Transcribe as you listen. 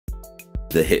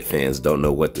The Hit fans don't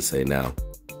know what to say now.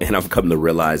 And I've come to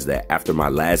realize that after my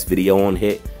last video on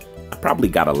Hit, I probably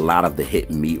got a lot of the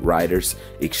Hit meat riders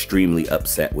extremely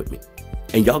upset with me.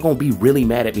 And y'all gonna be really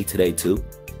mad at me today too,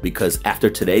 because after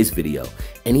today's video,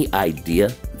 any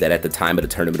idea that at the time of the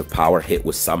Tournament of Power, Hit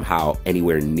was somehow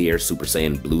anywhere near Super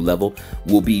Saiyan Blue level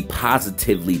will be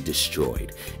positively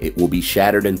destroyed. It will be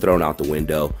shattered and thrown out the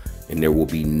window, and there will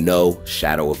be no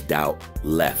shadow of doubt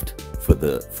left for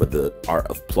the art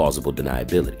of plausible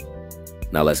deniability.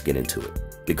 Now let's get into it,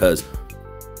 because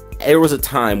there was a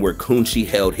time where Kunchi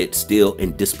held Hit still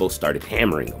and Dispo started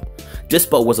hammering him.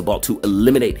 Dispo was about to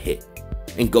eliminate Hit,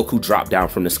 and Goku dropped down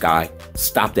from the sky,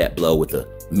 stopped that blow with a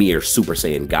mere Super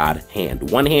Saiyan God hand.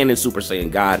 One hand in Super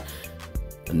Saiyan God,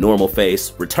 a normal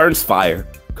face, returns fire,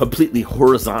 completely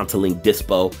horizontaling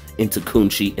Dispo into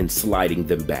Kunchi and sliding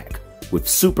them back with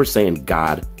Super Saiyan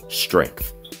God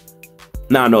strength.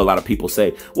 Now, I know a lot of people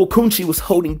say, well, Kunchi was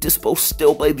holding Dispo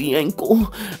still by the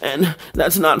ankle, and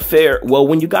that's not fair. Well,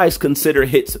 when you guys consider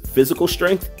Hit's physical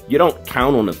strength, you don't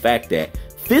count on the fact that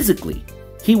physically,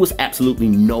 he was absolutely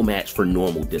no match for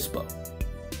normal Dispo,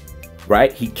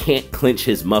 right? He can't clench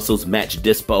his muscles, match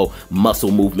Dispo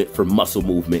muscle movement for muscle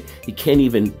movement. He can't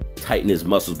even tighten his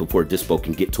muscles before Dispo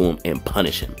can get to him and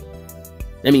punish him.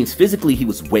 That means physically he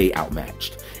was way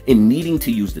outmatched. In needing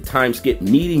to use the time skip,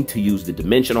 needing to use the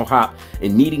dimensional hop,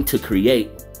 and needing to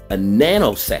create a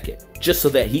nanosecond just so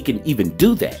that he can even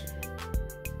do that.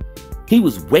 He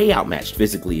was way outmatched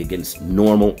physically against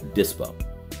normal Dispo.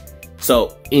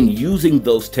 So in using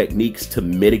those techniques to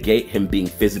mitigate him being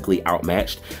physically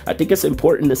outmatched, I think it's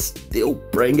important to still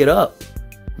bring it up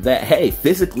that, hey,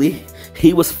 physically,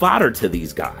 he was fodder to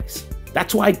these guys.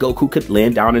 That's why Goku could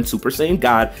land down in Super Saiyan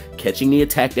God, catching the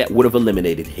attack that would have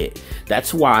eliminated Hit.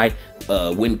 That's why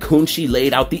when Kunchi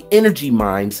laid out the energy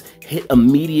mines, Hit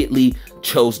immediately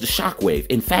chose the shockwave.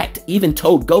 In fact, even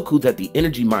told Goku that the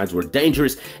energy mines were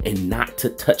dangerous and not to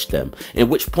touch them. At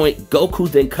which point,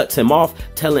 Goku then cuts him off,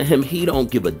 telling him he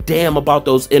don't give a damn about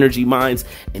those energy mines,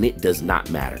 and it does not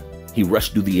matter. He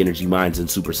rushed through the energy mines in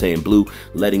Super Saiyan Blue,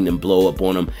 letting them blow up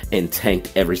on him and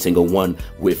tanked every single one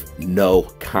with no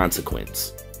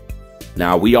consequence.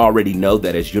 Now, we already know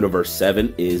that as Universe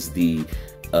 7 is the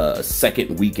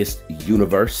second weakest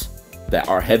universe, that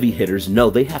our heavy hitters know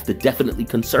they have to definitely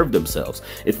conserve themselves.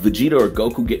 If Vegeta or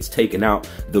Goku gets taken out,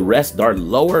 the rest, our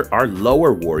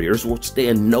lower warriors will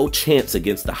stand no chance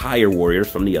against the higher warriors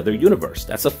from the other universe.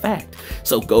 That's a fact.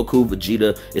 So Goku,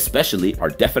 Vegeta especially, are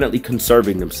definitely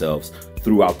conserving themselves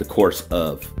throughout the course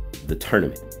of the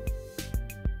tournament.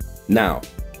 Now,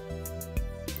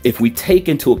 if we take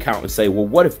into account and say, well,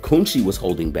 what if Kunchi was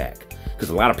holding back? Because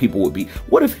a lot of people would be,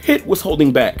 what if Hit was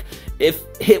holding back? If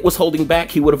Hit was holding back,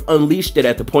 he would have unleashed it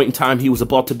at the point in time he was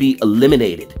about to be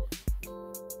eliminated.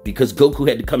 Because Goku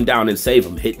had to come down and save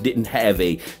him. Hit didn't have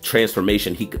a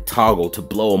transformation he could toggle to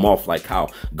blow him off like how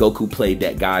Goku played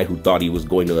that guy who thought he was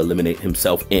going to eliminate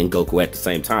himself and Goku at the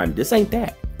same time. This ain't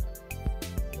that.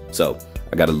 So,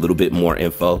 I got a little bit more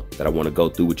info that I want to go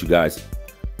through with you guys.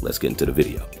 Let's get into the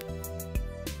video.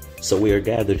 So we are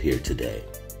gathered here today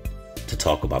to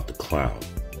talk about the clown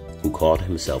who called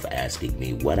himself asking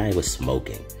me what I was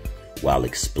smoking while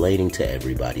explaining to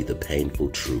everybody the painful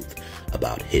truth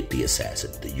about Hit the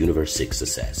Assassin, the Universe 6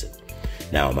 Assassin.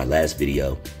 Now, in my last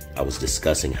video, I was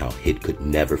discussing how Hit could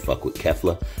never fuck with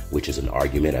Kefla, which is an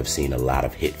argument I've seen a lot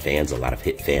of Hit fans, a lot of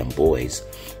Hit fanboys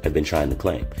have been trying to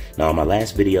claim. Now, in my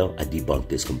last video, I debunked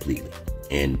this completely,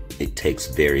 and it takes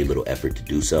very little effort to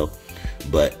do so,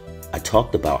 but I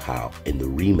talked about how in the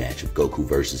rematch of Goku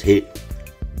versus Hit,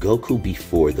 Goku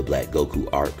before the Black Goku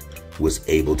arc was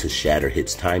able to shatter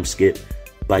Hit's time skip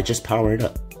by just powering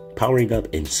up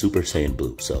in Super Saiyan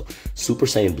Blue. So Super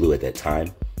Saiyan Blue at that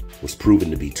time was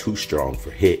proven to be too strong for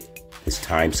Hit. His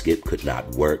time skip could not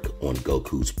work on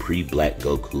Goku's pre-Black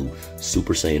Goku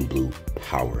Super Saiyan Blue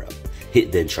power-up.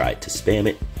 Hit then tried to spam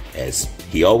it, as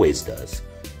he always does,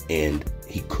 and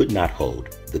he could not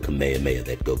hold the Kamehameha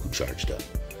that Goku charged up.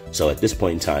 So at this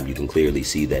point in time, you can clearly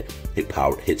see that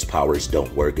Hit's powers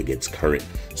don't work against current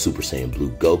Super Saiyan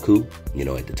Blue Goku, you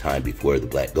know, at the time before the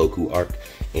Black Goku arc.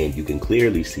 And you can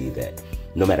clearly see that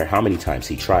no matter how many times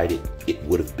he tried it, it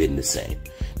would have been the same.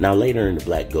 Now later in the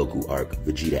Black Goku arc,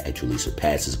 Vegeta actually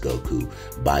surpasses Goku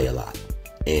by a lot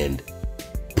and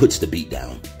puts the beat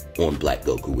down on Black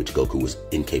Goku, which Goku was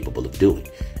incapable of doing.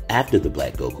 After the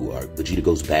Black Goku arc, Vegeta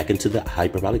goes back into the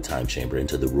hyperbolic time chamber,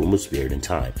 into the room of spirit and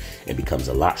time, and becomes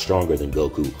a lot stronger than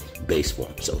Goku base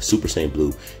form. So Super Saiyan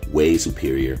Blue, way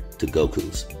superior to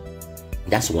Goku's.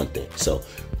 That's one thing. So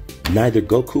neither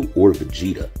Goku or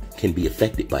Vegeta can be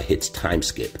affected by Hit's time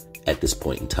skip at this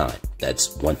point in time.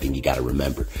 That's one thing you got to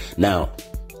remember. Now,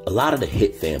 a lot of the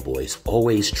Hit fanboys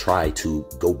always try to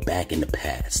go back in the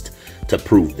past to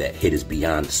prove that Hit is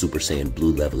beyond the Super Saiyan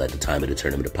Blue level at the time of the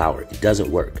Tournament of Power. It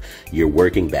doesn't work. You're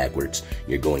working backwards.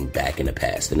 You're going back in the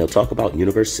past. And they'll talk about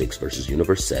Universe 6 versus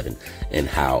Universe 7 and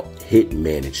how Hit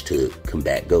managed to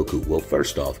combat Goku. Well,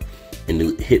 first off, in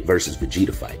the Hit versus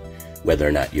Vegeta fight, whether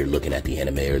or not you're looking at the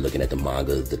anime or looking at the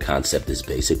manga, the concept is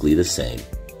basically the same.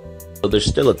 So there's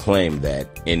still a claim that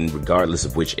regardless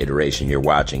of which iteration you're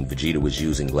watching, Vegeta was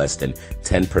using less than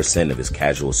 10% of his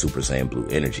casual Super Saiyan Blue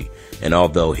energy. And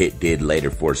although Hit did later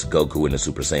force Goku into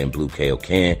Super Saiyan Blue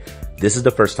Kaioken, this is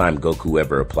the first time Goku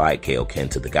ever applied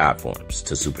Kaioken to the God forms,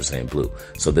 to Super Saiyan Blue.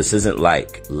 So this isn't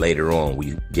like later on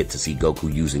we get to see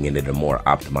Goku using it in a more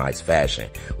optimized fashion,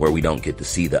 where we don't get to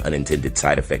see the unintended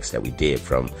side effects that we did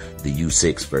from the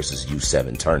U6 versus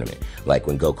U7 tournament. Like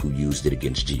when Goku used it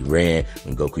against Jiren,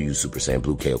 when Goku used Super Saiyan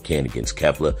Blue Kaioken against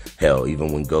Kefla. Hell,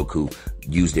 even when Goku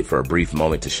used it for a brief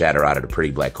moment to shatter out of the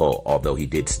pretty black hole, although he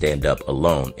did stand up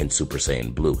alone in Super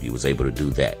Saiyan Blue. He was able to do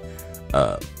that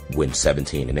when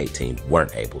 17 and 18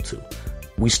 weren't able to.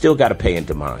 We still got to pay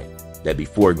into mind that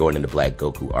before going into Black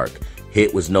Goku arc,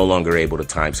 Hit was no longer able to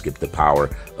time skip the power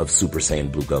of Super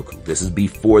Saiyan Blue Goku. This is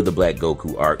before the Black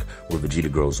Goku arc, where Vegeta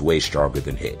grows way stronger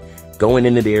than Hit. Going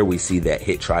into there, we see that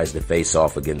Hit tries to face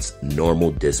off against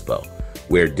normal Dispo,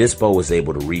 where Dispo was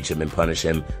able to reach him and punish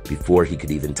him before he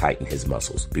could even tighten his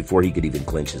muscles, before he could even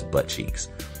clench his butt cheeks.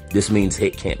 This means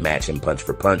Hit can't match him punch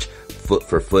for punch, foot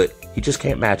for foot. He just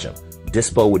can't match him.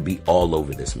 Dispo would be all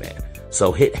over this man.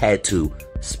 So Hit had to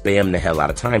spam the hell out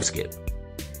of time skip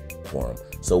for him.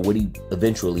 So what he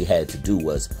eventually had to do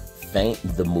was feint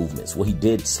the movements. Well, he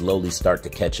did slowly start to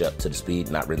catch up to the speed,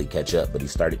 not really catch up, but he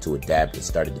started to adapt and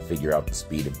started to figure out the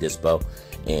speed of Dispo.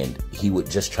 And he would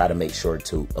just try to make sure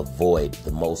to avoid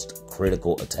the most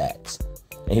critical attacks.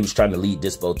 And he was trying to lead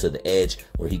Dispo to the edge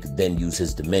where he could then use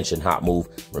his Dimension Hop move.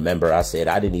 Remember, I said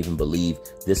I didn't even believe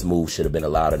this move should have been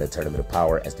allowed in the Tournament of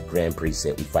Power, as the Grand Prix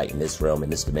said we fight in this realm, in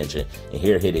this dimension. And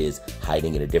here Hit is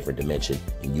hiding in a different dimension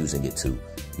and using it to,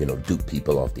 you know, dupe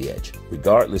people off the edge.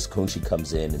 Regardless, Kunchi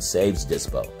comes in and saves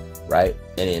Dispo, right?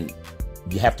 And then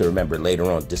you have to remember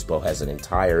later on, Dispo has an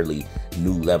entirely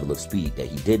new level of speed that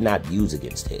he did not use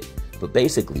against Hit. But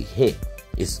basically, Hit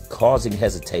is causing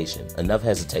hesitation, enough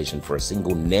hesitation for a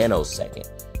single nanosecond.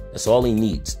 That's all he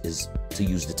needs, is to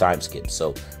use the time skip.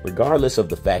 So regardless of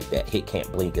the fact that Hit can't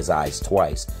blink his eyes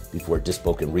twice before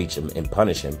Dispo can reach him and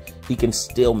punish him, he can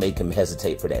still make him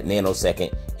hesitate for that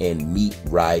nanosecond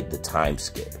and ride the time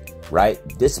skip, right?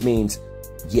 This means,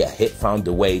 yeah, Hit found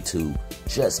a way to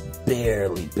just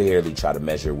barely try to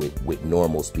measure with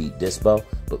normal speed Dispo,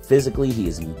 but physically he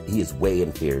is way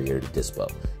inferior to Dispo.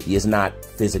 He is not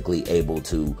physically able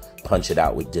to punch it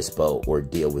out with Dispo or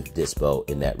deal with Dispo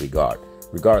in that regard.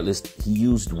 Regardless, he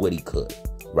used what he could,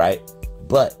 right?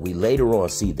 But we later on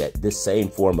see that this same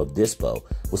form of Dispo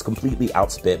was completely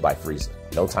outsped by Frieza.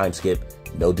 No time skip,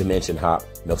 no dimension hop,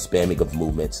 no spamming of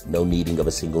movements, no needing of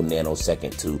a single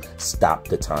nanosecond to stop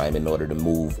the time in order to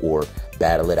move or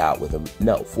battle it out with him.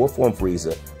 No, 4-form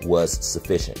Frieza was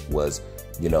sufficient, was,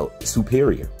 you know,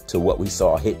 superior to what we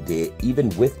saw Hit did, even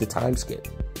with the time skip.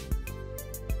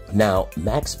 Now,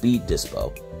 max speed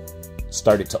Dispo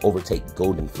started to overtake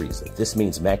Golden Frieza. This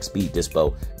means max speed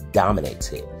Dispo dominates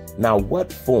Hit. Now,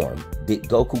 what form did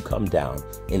Goku come down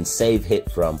and save Hit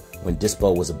from when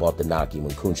Dispo was about to knock him,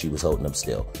 when Kunchi was holding him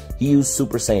still? He used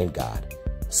Super Saiyan God.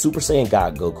 Super Saiyan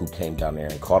God Goku came down there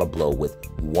and caught a blow with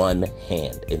one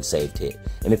hand and saved Hit.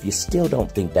 And if you still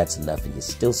don't think that's enough and you're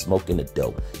still smoking the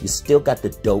dope, you still got the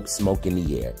dope smoke in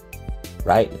the air,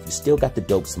 right? If you still got the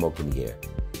dope smoke in the air,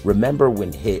 remember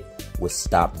when Hit was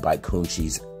stopped by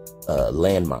Kunchi's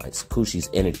landmines, Kunchi's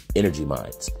energy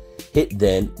mines. Hit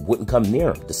then wouldn't come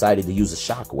near him, decided to use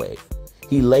a shockwave.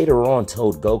 He later on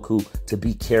told Goku to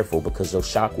be careful because those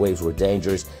shockwaves were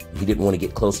dangerous. He didn't want to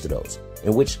get close to those,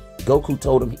 in which Goku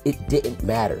told him it didn't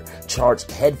matter. Charged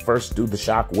headfirst through the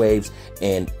shockwaves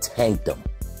and tanked them.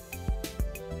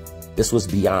 This was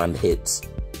beyond Hit's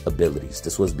abilities.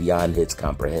 This was beyond Hit's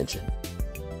comprehension.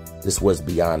 This was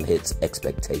beyond Hit's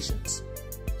expectations.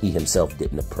 He himself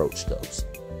didn't approach those.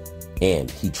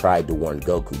 And he tried to warn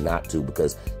Goku not to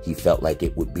because he felt like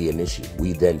it would be an issue.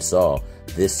 We then saw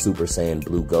this Super Saiyan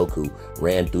Blue Goku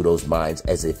ran through those mines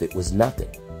as if it was nothing.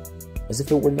 As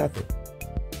if it were nothing.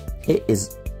 Hit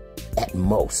is at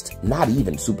most not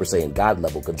even Super Saiyan God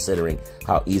level, considering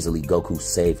how easily Goku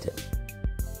saved him.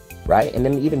 right? And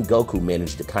then even Goku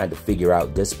managed to kind of figure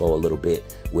out Dispo a little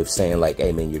bit with saying like,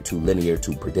 hey man, you're too linear,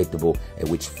 too predictable, and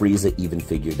which Frieza even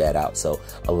figured that out. So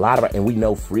a lot of, and we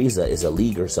know Frieza is a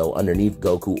league or so underneath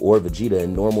Goku or Vegeta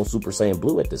in normal Super Saiyan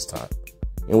Blue at this time.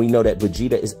 And we know that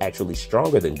Vegeta is actually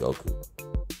stronger than Goku.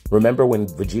 Remember when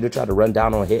Vegeta tried to run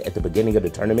down on Hit at the beginning of the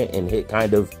tournament and Hit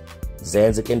kind of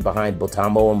Zanzikin behind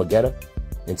Botamo and Magetta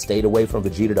and stayed away from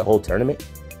Vegeta the whole tournament?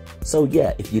 So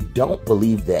yeah, if you don't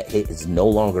believe that Hit is no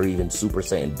longer even Super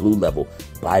Saiyan Blue level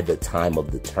by the time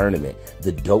of the tournament,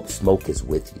 the dope smoke is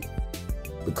with you.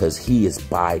 Because he is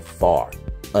by far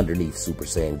underneath Super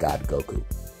Saiyan God Goku.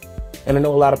 And I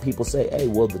know a lot of people say, hey,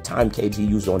 well, the time KG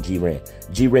used on G-Ren.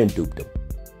 G-Ren duped him.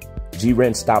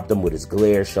 G-Ren stopped him with his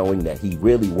glare, showing that he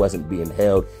really wasn't being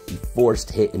held. He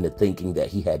forced Hit into thinking that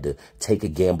he had to take a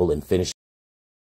gamble and finish